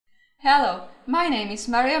Hello, my name is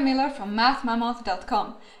Maria Miller from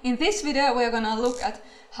mathmammoth.com. In this video we are going to look at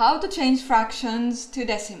how to change fractions to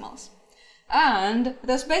decimals. And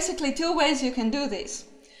there's basically two ways you can do this.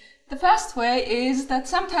 The first way is that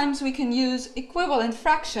sometimes we can use equivalent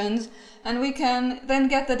fractions and we can then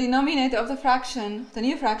get the denominator of the fraction, the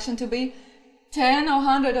new fraction, to be 10 or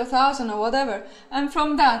 100 or 1000 or whatever, and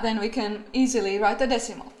from that then we can easily write a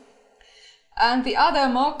decimal. And the other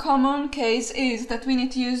more common case is that we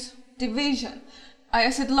need to use division. I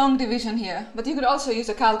said long division here, but you could also use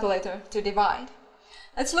a calculator to divide.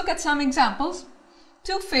 Let's look at some examples.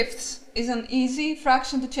 2/5 is an easy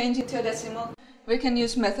fraction to change into a decimal. We can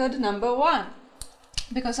use method number 1,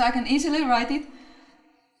 because I can easily write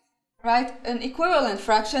an equivalent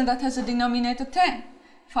fraction that has a denominator 10.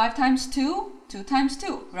 5 times 2, 2 times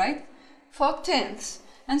 2, right? 4/10.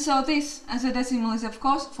 And so this as a decimal is of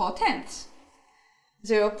course 4/10.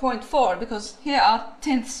 0.4, because here are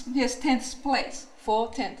tenths, here's tenths place,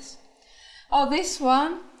 4/10. Or this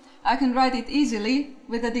one, I can write it easily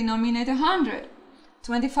with the denominator 100.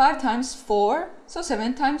 25 times 4, so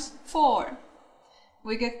 7 times 4.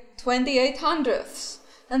 We get 28 hundredths,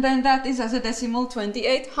 and then that is as a decimal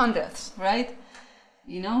 28 hundredths, right?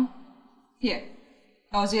 You know, here,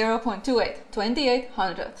 or 0.28, 28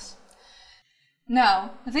 hundredths.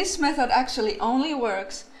 Now, this method actually only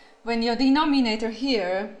works when your denominator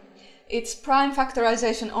here, its prime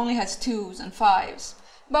factorization only has 2's and 5's.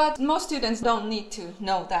 But most students don't need to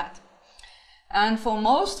know that. And for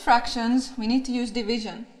most fractions, we need to use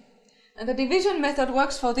division. And the division method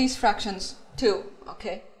works for these fractions too,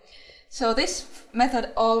 okay? So this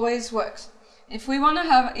method always works. If we want to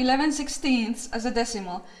have 11/16 as a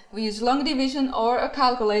decimal, we use long division or a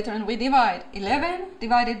calculator and we divide 11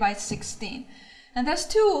 divided by 16. And there's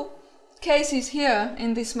two cases here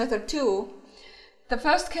in this method too. The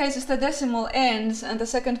first case is the decimal ends and the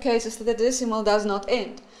second case is that the decimal does not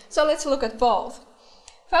end. So let's look at both.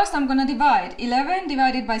 First I'm going to divide 11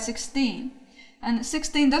 divided by 16, and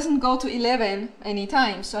 16 doesn't go to 11 any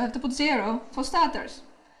time, so I have to put 0 for starters,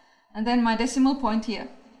 and then my decimal point here,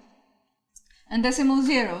 and decimal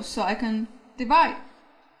zeros, so I can divide.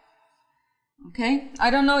 Okay,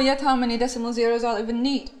 I don't know yet how many decimal zeros I'll even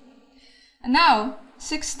need. And now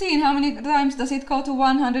 16, how many times does it go to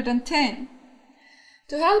 110?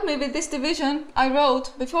 To help me with this division, I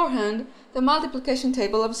wrote beforehand the multiplication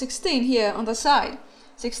table of 16 here on the side.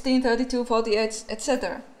 16, 32, 48,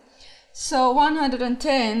 etc. So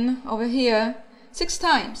 110 over here, 6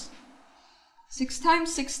 times. 6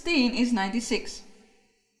 times 16 is 96.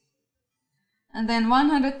 And then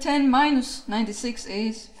 110 minus 96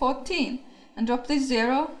 is 14. And drop this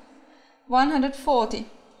 0, 140.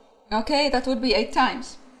 Okay, that would be 8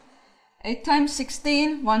 times. 8 times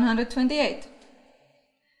 16, 128.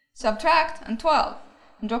 Subtract and 12.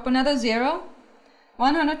 And drop another 0,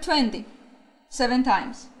 120. 7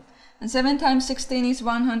 times. And 7 times 16 is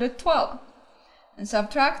 112. And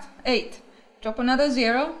subtract 8. Drop another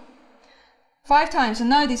 0. 5 times, and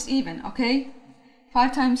now it is even, okay?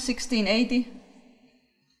 5 times 16, 80.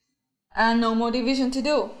 And no more division to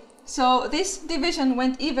do. So this division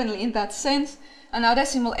went evenly in that sense, and our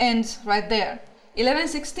decimal ends right there.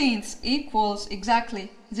 11/16 equals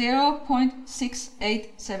exactly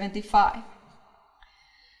 0.6875.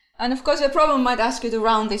 And of course your problem might ask you to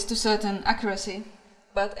round this to certain accuracy.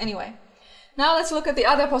 But anyway, now let's look at the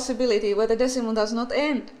other possibility where the decimal does not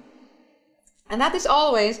end. And that is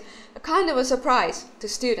always a kind of a surprise to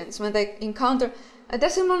students when they encounter a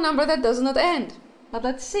decimal number that does not end. But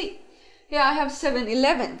let's see. Here I have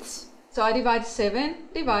 7/11. So I divide 7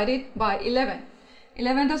 divided by 11.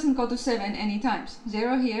 11 doesn't go to 7 any times.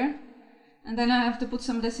 0 here, and then I have to put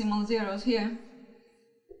some decimal zeros here.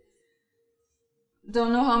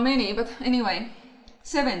 Don't know how many, but anyway,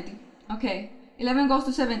 70. Okay, 11 goes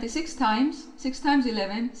to 76 times. 6 times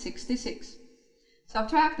 11, 66.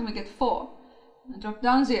 Subtract and we get 4. And drop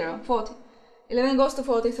down 0, 40. 11 goes to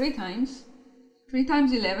 43 times. 3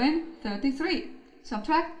 times 11, 33.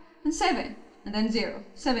 Subtract and 7, and then 0,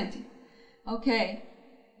 70. Okay.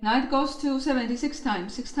 Now it goes to 76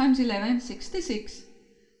 times. 6 times 11, 66.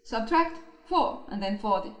 Subtract 4, and then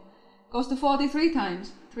 40. Goes to 43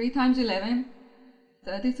 times. 3 times 11,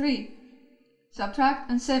 33. Subtract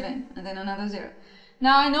and 7, and then another 0.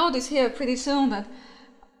 Now I notice here pretty soon that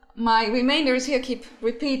my remainders here keep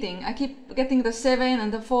repeating. I keep getting the 7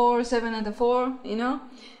 and the 4, 7 and the 4, you know?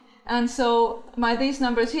 And so these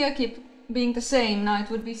numbers here keep being the same. Now it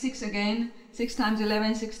would be 6 again. 6 times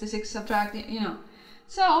 11, 66, subtract, you know.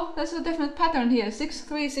 So there's a definite pattern here, 6,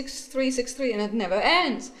 3, 6, 3, 6, 3, and it never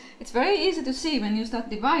ends. It's very easy to see when you start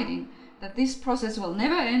dividing that this process will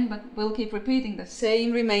never end, but will keep repeating the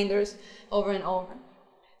same remainders over and over.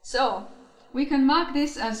 So we can mark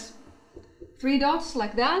this as 3 dots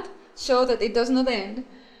like that, show that it does not end.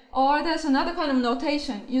 Or there's another kind of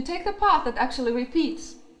notation. You take the part that actually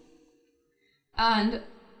repeats and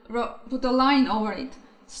put a line over it.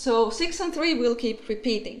 So 6 and 3 will keep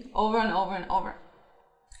repeating over and over and over.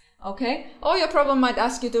 Okay? Or your problem might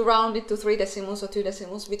ask you to round it to 3 decimals or 2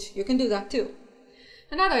 decimals, which you can do that too.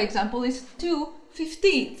 Another example is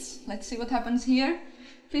 2/15. Let's see what happens here.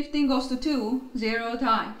 15 goes to 2 0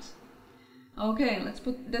 times. Okay, let's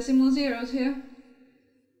put decimal zeros here.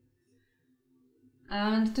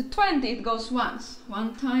 And to 20 it goes once.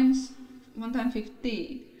 1 times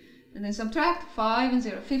 15. And then subtract 5 and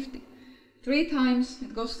 0, 50. 3 times,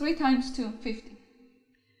 it goes 3 times to 50.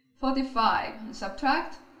 45, and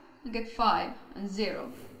subtract, and get 5 and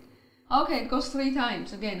 0. Okay, it goes 3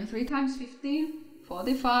 times. Again, 3 times 15,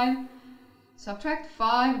 45. Subtract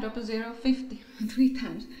 5, drop a 0, 50. 3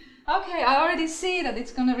 times. Okay, I already see that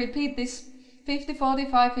it's going to repeat this 50,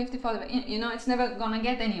 45, 50, 45. You know, it's never going to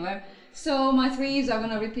get anywhere. So my 3's are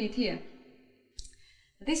going to repeat here.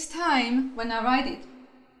 This time, when I write it,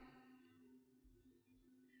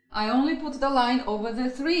 I only put the line over the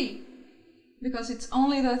 3, because it's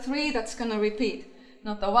only the 3 that's going to repeat,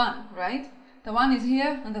 not the 1, right? The 1 is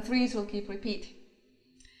here, and the 3's will keep repeating.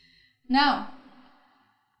 Now,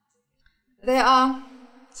 there are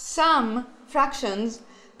some fractions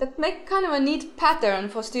that make kind of a neat pattern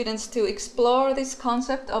for students to explore this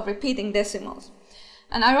concept of repeating decimals.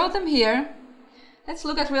 And I wrote them here. Let's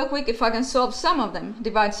look at real quick if I can solve some of them,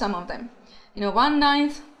 divide some of them. You know,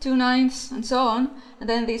 1/9, 2/9, and so on. And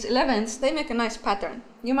then these 11ths, they make a nice pattern.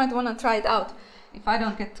 You might want to try it out if I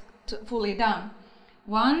don't get fully done.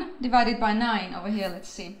 1 divided by 9 over here, let's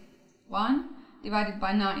see. 1 divided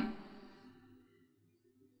by 9.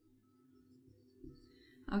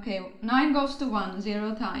 Okay, 9 goes to 1,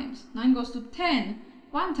 0 times. 9 goes to 10,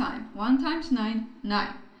 1 time. 1 times 9,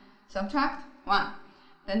 9. Subtract 1.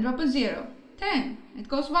 Then drop a 0. 10, it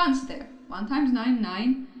goes once there. 1 times 9,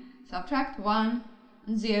 9. Subtract 1,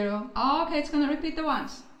 0. Oh, okay, it's going to repeat the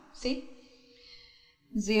ones. See?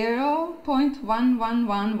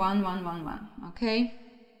 0.111111. Okay?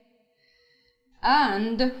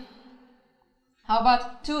 And how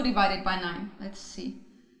about 2 divided by 9? Let's see.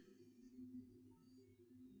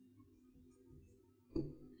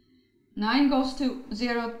 9 goes to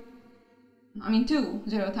 0, 2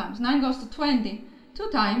 0 times. 9 goes to 20. 2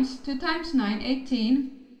 times 9,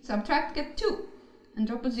 18. Subtract, get 2. And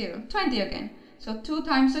drop a 0. 20 again. So 2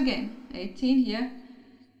 times again. 18 here.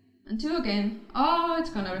 And 2 again. Oh, it's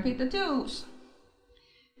going to repeat the 2's.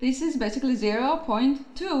 This is basically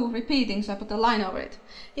 0.2 repeating, so I put a line over it.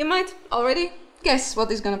 You might already guess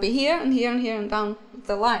what is going to be here and here and here and down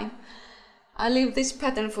the line. I leave this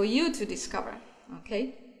pattern for you to discover.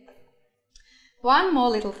 Okay? One more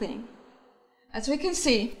little thing. As we can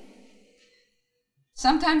see,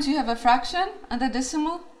 sometimes you have a fraction and the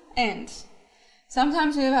decimal ends.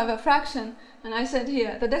 Sometimes you have a fraction, and I said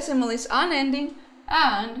here, the decimal is unending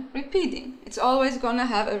and repeating. It's always going to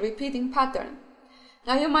have a repeating pattern.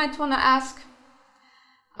 Now you might want to ask,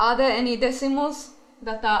 are there any decimals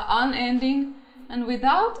that are unending and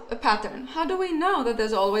without a pattern? How do we know that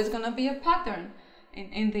there's always going to be a pattern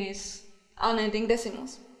in these unending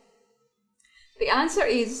decimals? The answer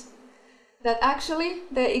is that actually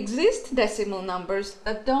there exist decimal numbers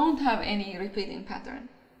that don't have any repeating pattern.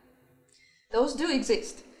 Those do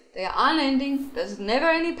exist. They are unending, there's never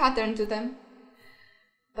any pattern to them,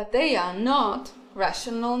 but they are not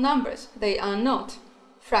rational numbers. They are not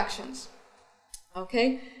fractions.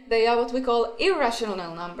 Okay? They are what we call irrational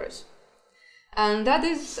numbers. And that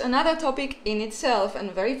is another topic in itself,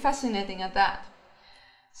 and very fascinating at that.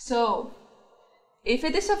 So, if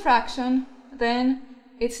it is a fraction, then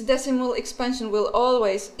its decimal expansion will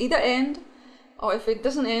always either end, or if it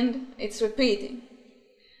doesn't end, it's repeating.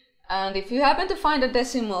 And if you happen to find a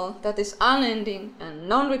decimal that is unending and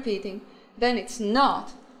non-repeating, then it's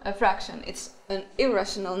not a fraction, it's an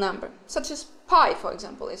irrational number, such as pi, for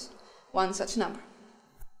example, is one such number.